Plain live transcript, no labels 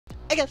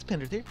Hey guys,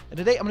 Panda here, and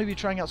today I'm going to be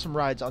trying out some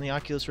rides on the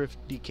Oculus Rift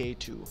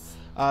Dk2.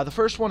 The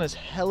first one is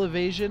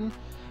HellEvation,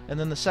 and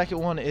then the second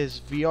one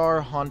is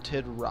VR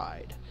Haunted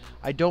Ride.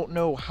 I don't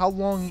know how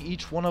long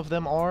each one of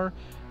them are,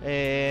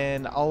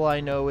 and all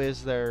I know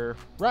is they're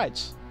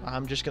rides.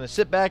 I'm just going to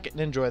sit back and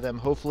enjoy them.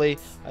 Hopefully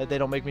they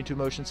don't make me too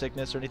motion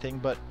sickness or anything,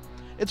 but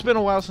it's been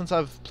a while since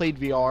I've played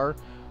VR.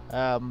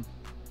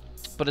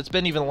 But it's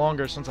been even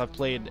longer since I've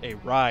played a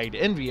ride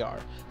in VR.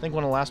 I think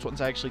one of the last ones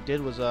I actually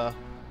did was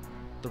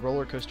the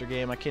roller coaster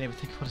game. I can't even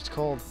think what it's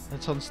called.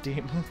 It's on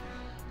Steam.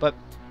 But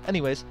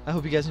anyways, I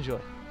hope you guys enjoy.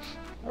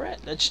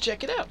 Alright, let's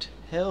check it out.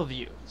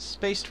 Hellview.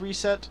 Spaced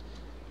reset.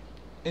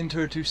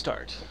 Enter to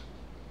start.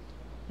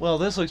 Well,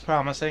 this looks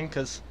promising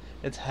because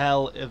it's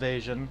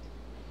HellEvation.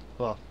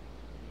 Well,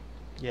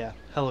 yeah,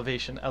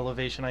 HellEvation,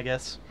 elevation, I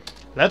guess.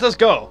 Let us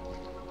go!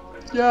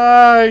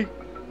 Yay!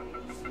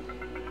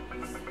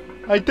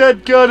 I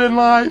did good in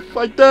life!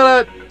 I did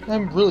it!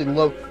 I'm really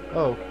low.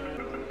 Oh.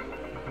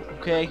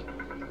 Okay.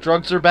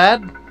 Drugs are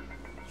bad?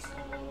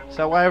 Is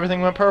that why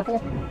everything went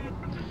purple?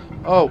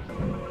 Oh.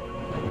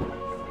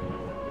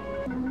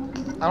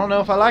 I don't know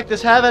if I like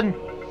this heaven.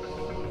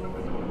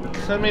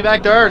 Send me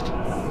back to Earth.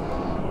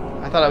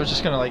 I thought I was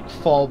just gonna like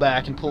fall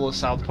back and pull a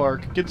South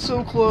Park. Get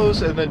so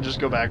close and then just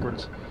go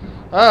backwards.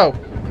 Oh.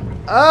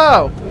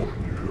 Oh!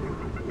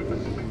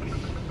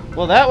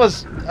 Well, that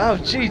was... Oh,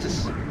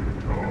 Jesus.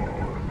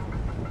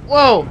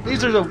 Whoa!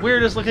 These are the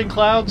weirdest looking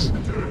clouds.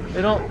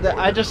 They don't...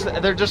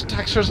 They're just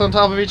textures on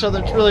top of each other.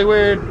 It's really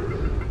weird.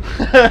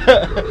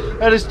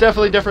 That is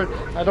definitely different.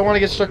 I don't want to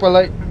get struck by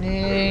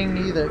lightning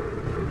either.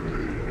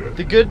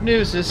 The good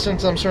news is,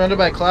 since I'm surrounded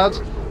by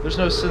clouds, there's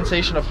no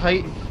sensation of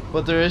height,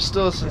 but there is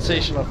still a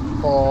sensation of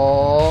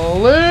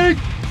falling.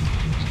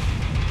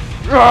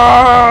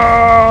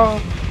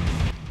 Ah!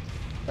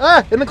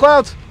 Ah! In the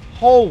clouds!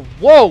 Oh,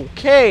 whoa!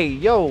 Okay,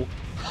 yo!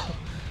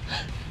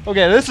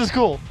 Okay, this is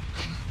cool.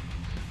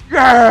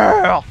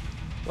 Yeah!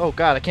 Oh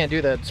god, I can't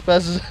do that.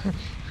 Spaz.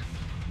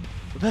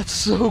 That's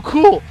so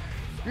cool!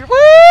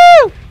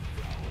 Woo!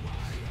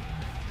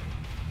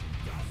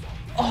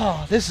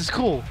 Oh, this is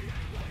cool.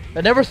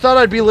 I never thought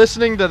I'd be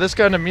listening to this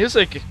kind of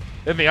music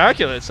in the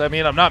Oculus. I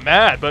mean, I'm not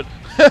mad, but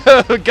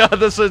god,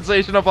 the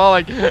sensation of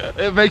falling.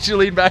 It makes you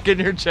lean back in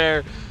your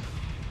chair.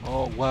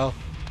 Oh, wow.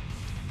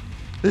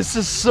 This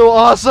is so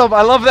awesome.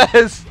 I love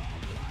this.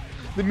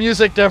 The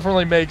music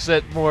definitely makes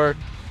it more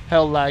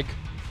hell-like.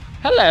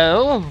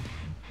 Hello.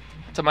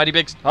 It's a mighty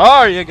big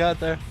star you got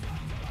there.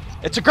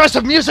 It's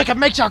aggressive music. It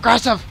makes you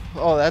aggressive.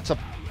 Oh, that's a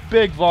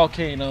big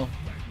volcano.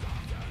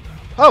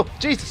 Oh,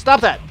 Jesus,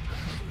 stop that.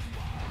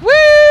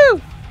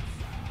 Woo!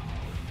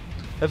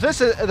 If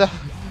this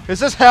is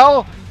this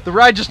hell? The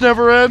ride just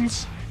never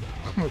ends.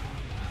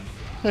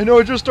 I know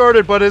it just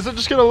started, but is it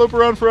just gonna loop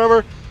around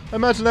forever? I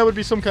imagine that would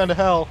be some kind of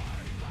hell.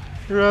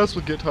 Your ass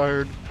would get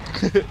tired.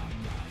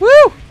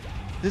 Woo!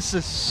 This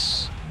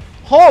is...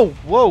 Oh,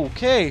 whoa,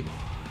 okay.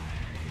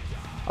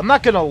 I'm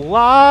not gonna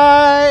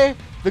lie,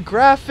 the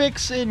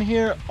graphics in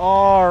here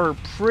are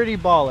pretty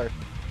baller.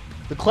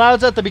 The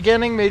clouds at the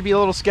beginning made me a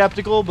little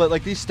skeptical, but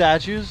like these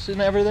statues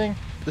and everything,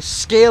 the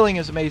scaling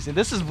is amazing.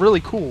 This is really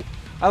cool.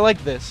 I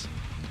like this.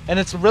 And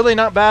it's really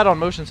not bad on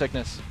motion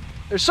sickness.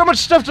 There's so much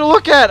stuff to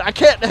look at. I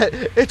can't,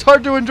 it's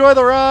hard to enjoy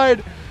the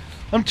ride.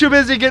 I'm too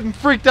busy getting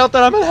freaked out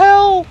that I'm in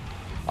hell.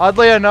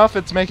 Oddly enough,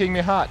 it's making me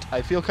hot.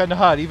 I feel kind of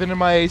hot, even in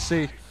my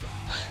AC.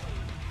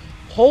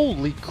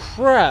 Holy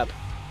crap.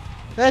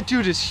 That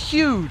dude is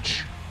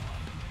huge.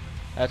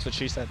 That's what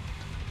she said.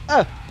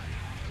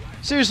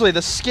 Seriously,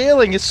 the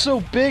scaling is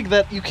so big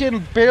that you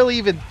can barely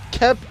even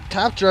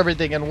capture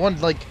everything in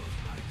one, like,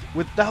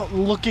 without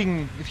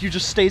looking. If you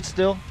just stayed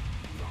still,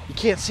 you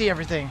can't see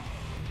everything.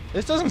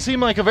 This doesn't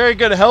seem like a very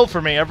good hell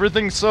for me.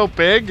 Everything's so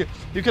big.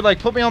 You could, like,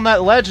 put me on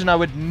that ledge and I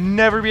would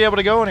never be able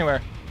to go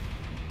anywhere.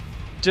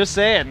 Just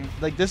saying.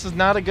 Like, this is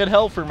not a good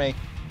hell for me.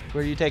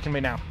 Where are you taking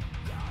me now?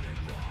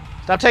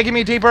 Stop taking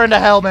me deeper into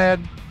hell,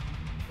 man.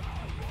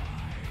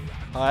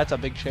 Oh, that's a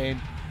big chain.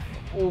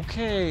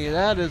 Okay,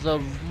 that is a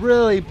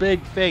really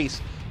big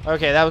face.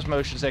 Okay, that was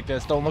motion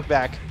sickness. Don't look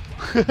back.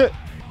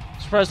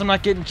 Surprised I'm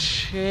not getting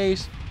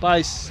chased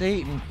by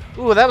Satan.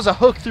 Ooh, that was a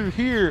hook through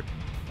here.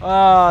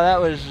 Oh, that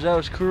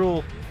was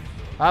cruel.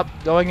 Up,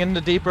 going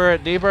into deeper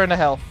into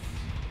hell.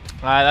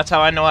 Alright, that's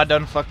how I know I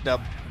done fucked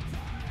up.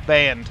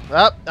 Banned.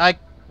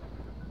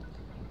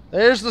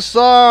 There's the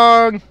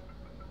song.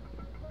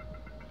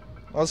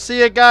 I'll see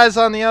you guys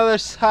on the other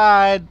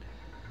side.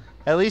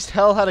 At least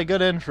hell had a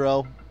good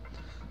intro.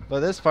 But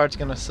this part's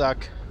gonna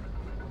suck.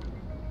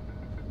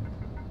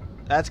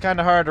 That's kind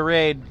of hard to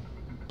read.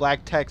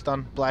 Black text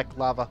on black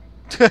lava.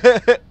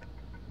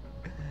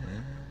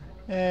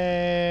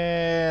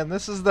 And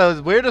this is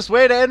the weirdest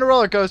way to end a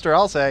roller coaster,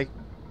 I'll say.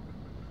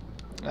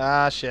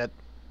 Ah, shit.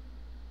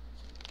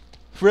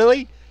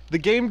 Really? The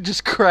game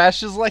just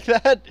crashes like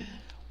that?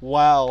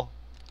 Wow.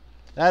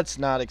 That's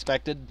not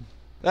expected.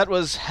 That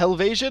was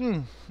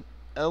HellEvation?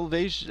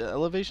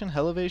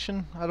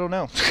 HellEvation? I don't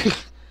know.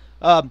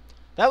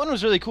 That one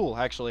was really cool,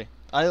 actually.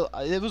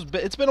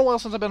 It's been a while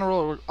since I've been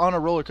on a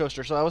roller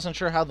coaster, so I wasn't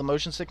sure how the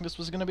motion sickness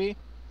was gonna be.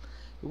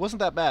 It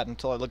wasn't that bad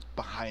until I looked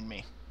behind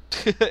me.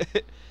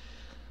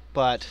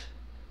 But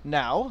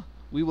now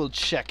we will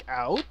check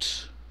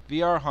out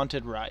VR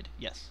Haunted Ride.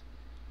 Yes.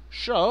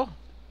 So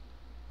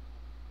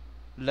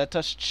let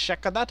us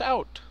check that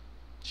out,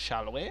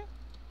 shall we?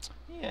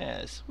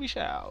 Yes, we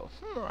shall.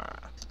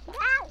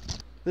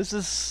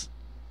 This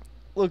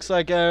looks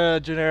like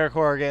a generic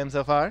horror game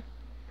so far.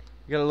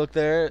 You gotta look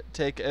there,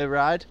 take a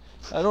ride.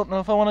 I don't know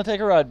if I want to take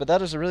a ride, but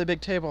that is a really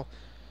big table.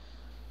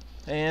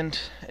 And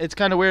it's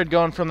kind of weird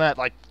going from that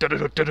like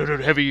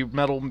heavy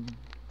metal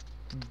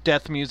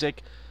death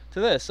music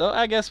to this. So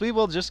I guess we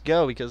will just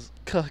go because,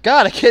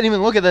 God, I can't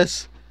even look at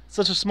this.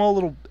 Such a small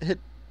little hit.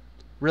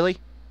 Really?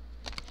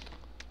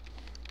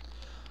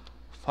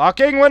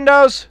 Fucking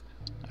Windows!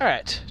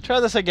 Alright, try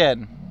this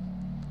again.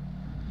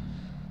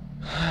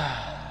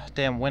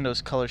 Damn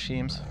Windows color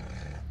schemes.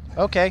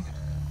 Okay.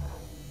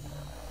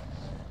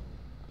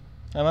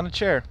 I'm on a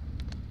chair.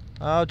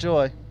 Oh,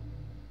 joy.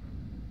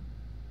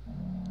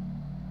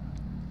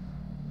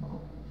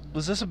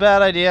 Was this a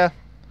bad idea?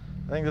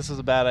 I think this is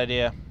a bad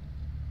idea.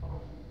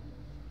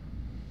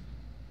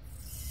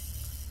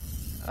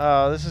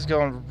 Oh, this is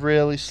going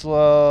really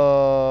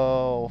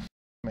slow. F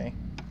me.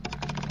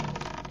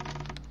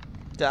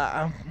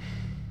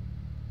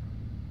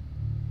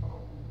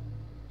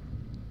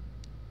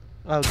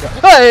 Oh, God.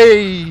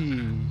 Hey!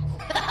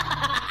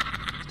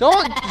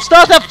 Don't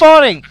stop that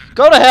phoning!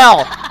 Go to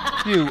hell!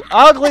 You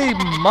ugly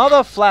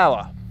mother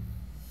flower.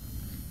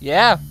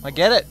 Yeah, I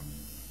get it.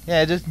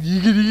 Yeah, just what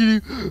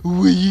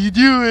are you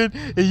doing?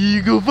 And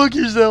you go fuck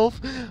yourself.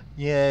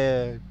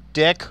 Yeah,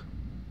 dick.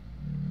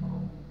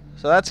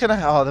 So that's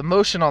gonna the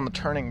motion on the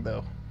turning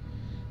though.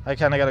 I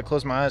kinda gotta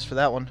close my eyes for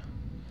that one.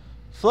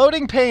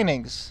 Floating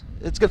paintings.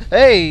 It's good.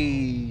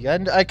 Hey,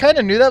 I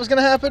kinda knew that was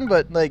gonna happen,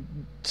 but like,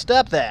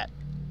 stop that.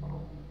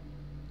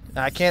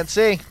 I can't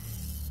see.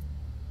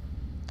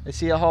 I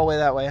see a hallway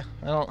that way.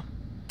 I don't.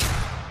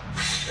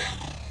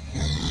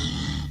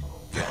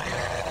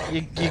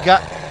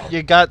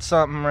 You got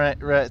something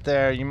right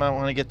there. You might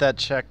want to get that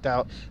checked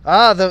out.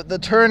 Ah, the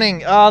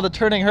turning. Ah, the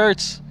turning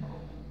hurts.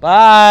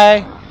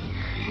 Bye.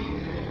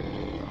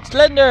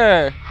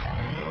 Slender.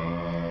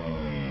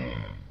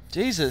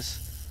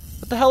 Jesus.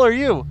 What the hell are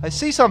you? I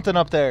see something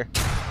up there.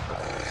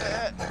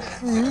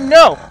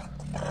 No.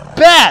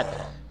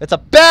 Bad. It's a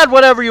bad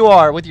whatever you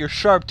are with your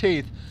sharp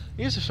teeth.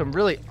 These are some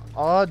really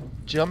odd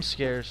jump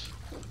scares.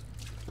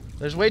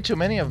 There's way too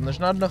many of them. There's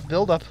not enough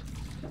build-up.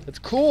 It's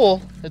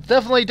cool. It's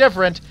definitely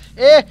different.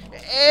 Ew!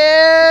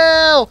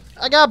 I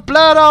got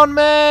blood on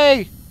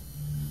me!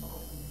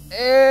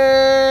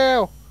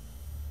 Ew!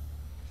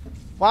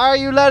 Why are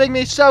you letting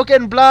me soak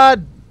in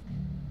blood?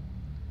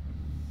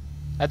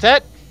 That's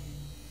it?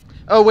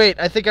 Oh wait,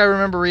 I think I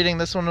remember reading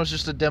this one was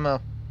just a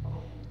demo.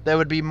 There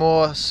would be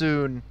more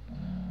soon.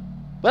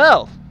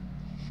 Well,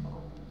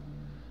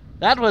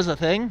 that was a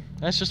thing.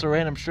 That's just a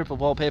random strip of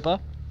wallpaper.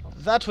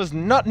 That was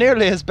not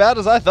nearly as bad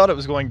as I thought it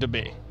was going to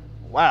be.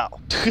 Wow.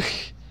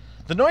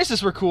 The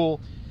noises were cool.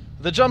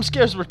 The jump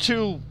scares were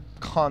too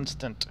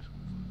constant.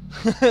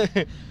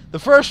 The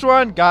first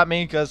one got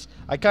me because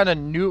I kind of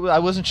knew, I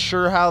wasn't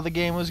sure how the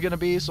game was going to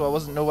be, so I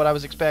wasn't know what I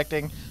was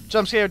expecting.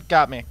 Jump scare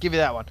got me. Give you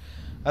that one.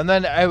 And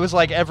then it was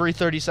like every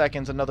 30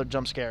 seconds another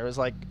jump scare. It was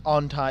like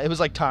on time. It was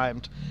like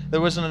timed. There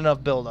wasn't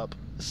enough build up.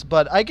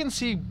 But I can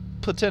see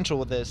potential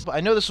with this. I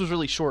know this was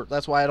really short.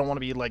 That's why I don't want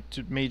to be like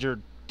too major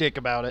dick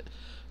about it,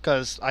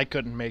 because I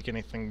couldn't make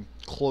anything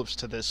close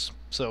to this.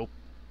 So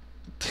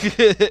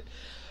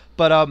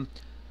but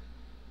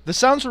the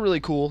sounds were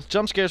really cool.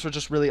 Jump scares were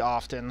just really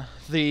often.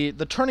 The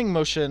turning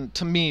motion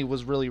to me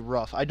was really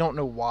rough. I don't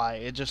know why.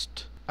 It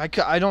just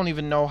I don't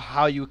even know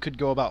how you could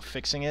go about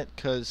fixing it,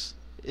 because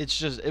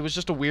it was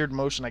just a weird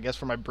motion, I guess,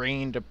 for my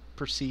brain to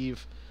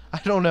perceive. I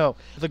don't know.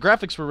 The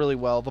graphics were really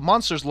well. The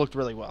monsters looked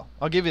really well.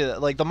 I'll give you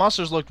that. Like, the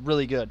monsters looked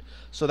really good.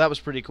 So that was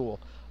pretty cool.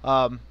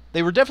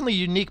 They were definitely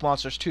unique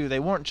monsters too. They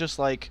weren't just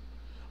like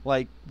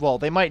well,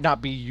 they might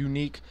not be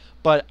unique,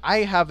 but I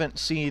haven't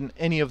seen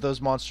any of those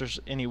monsters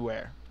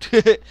anywhere.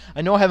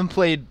 I know I haven't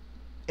played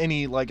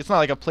any, like, it's not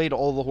like I've played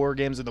all the horror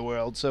games in the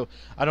world, so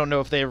I don't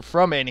know if they were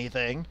from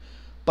anything,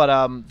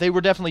 but they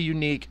were definitely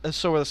unique.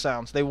 So were the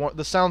sounds.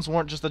 The sounds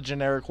weren't just the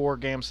generic horror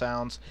game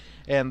sounds,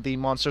 and the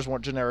monsters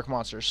weren't generic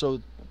monsters.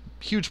 So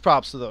huge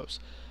props to those.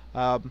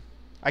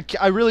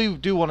 I really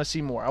do want to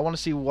see more. I want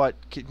to see what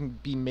can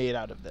be made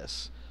out of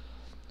this.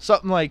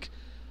 Something like,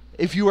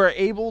 if you are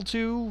able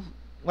to,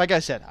 like I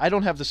said, I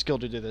don't have the skill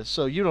to do this,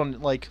 so you don't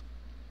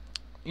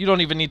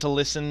even need to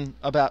listen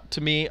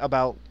to me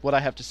about what I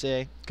have to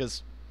say,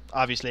 because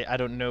obviously I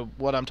don't know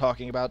what I'm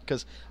talking about,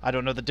 because I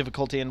don't know the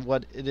difficulty and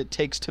what it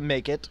takes to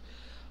make it,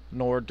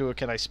 nor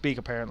can I speak,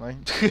 apparently,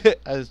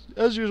 as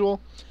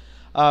usual.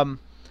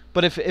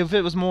 But if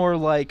it was more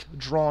like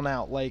drawn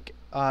out, like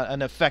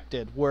an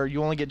affected, where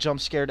you only get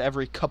jump scared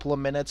every couple of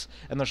minutes,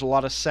 and there's a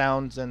lot of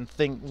sounds and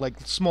like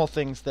small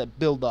things that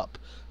build up,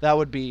 that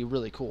would be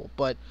really cool.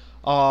 But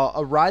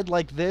a ride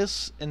like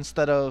this,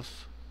 instead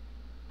of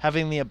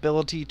having the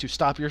ability to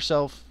stop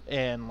yourself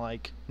and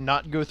like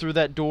not go through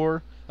that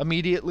door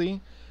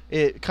immediately,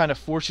 it kind of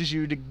forces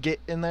you to get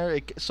in there.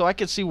 So I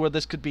could see where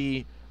this could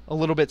be a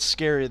little bit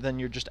scarier than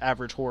your just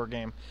average horror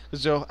game.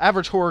 Because the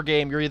average horror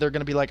game, you're either going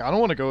to be like, I don't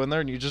want to go in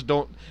there, and you just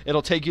don't.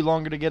 It'll take you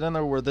longer to get in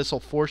there, where this will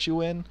force you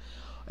in.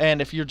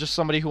 And if you're just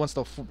somebody who wants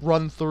to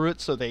run through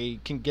it so they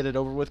can get it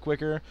over with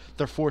quicker,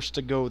 they're forced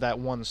to go that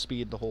one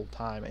speed the whole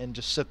time and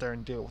just sit there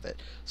and deal with it.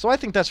 So I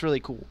think that's really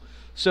cool.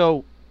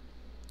 So,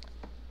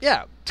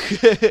 yeah.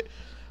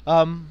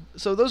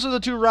 So those are the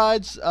two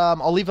rides.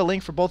 I'll leave a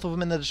link for both of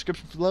them in the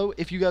description below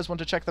if you guys want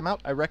to check them out.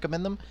 I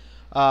recommend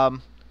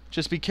them.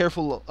 Just be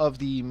careful of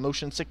the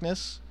motion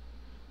sickness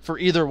for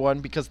either one,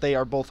 because they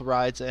are both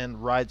rides,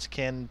 and rides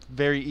can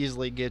very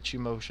easily get you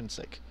motion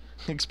sick,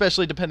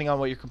 especially depending on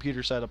what your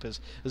computer setup is.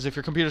 As if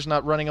your computer's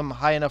not running them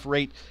high enough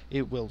rate,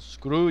 it will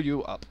screw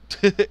you up.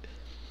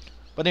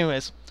 But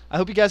anyways, I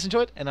hope you guys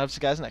enjoyed, and I'll see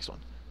you guys in the next one.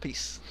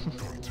 Peace.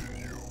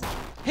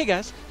 Hey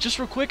guys, just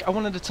real quick, I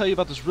wanted to tell you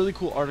about this really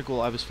cool article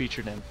I was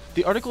featured in.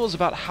 The article is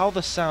about how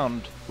the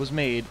sound was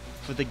made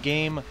for the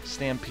game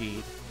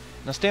Stampede.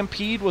 Now,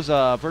 Stampede was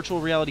a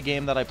virtual reality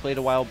game that I played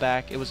a while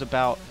back. It was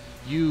about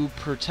you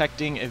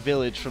protecting a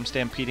village from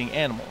stampeding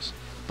animals.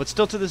 But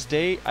still to this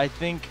day, I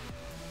think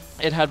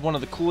it had one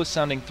of the coolest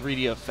sounding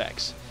 3D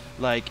effects.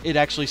 Like, it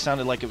actually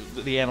sounded like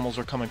the animals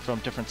were coming from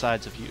different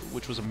sides of you,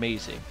 which was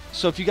amazing.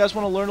 So if you guys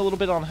want to learn a little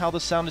bit on how the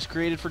sound is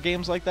created for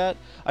games like that,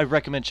 I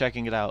recommend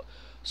checking it out.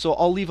 So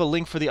I'll leave a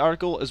link for the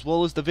article as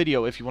well as the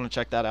video if you want to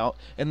check that out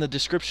in the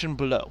description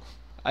below.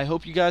 I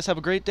hope you guys have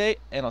a great day,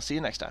 and I'll see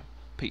you next time.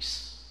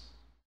 Peace.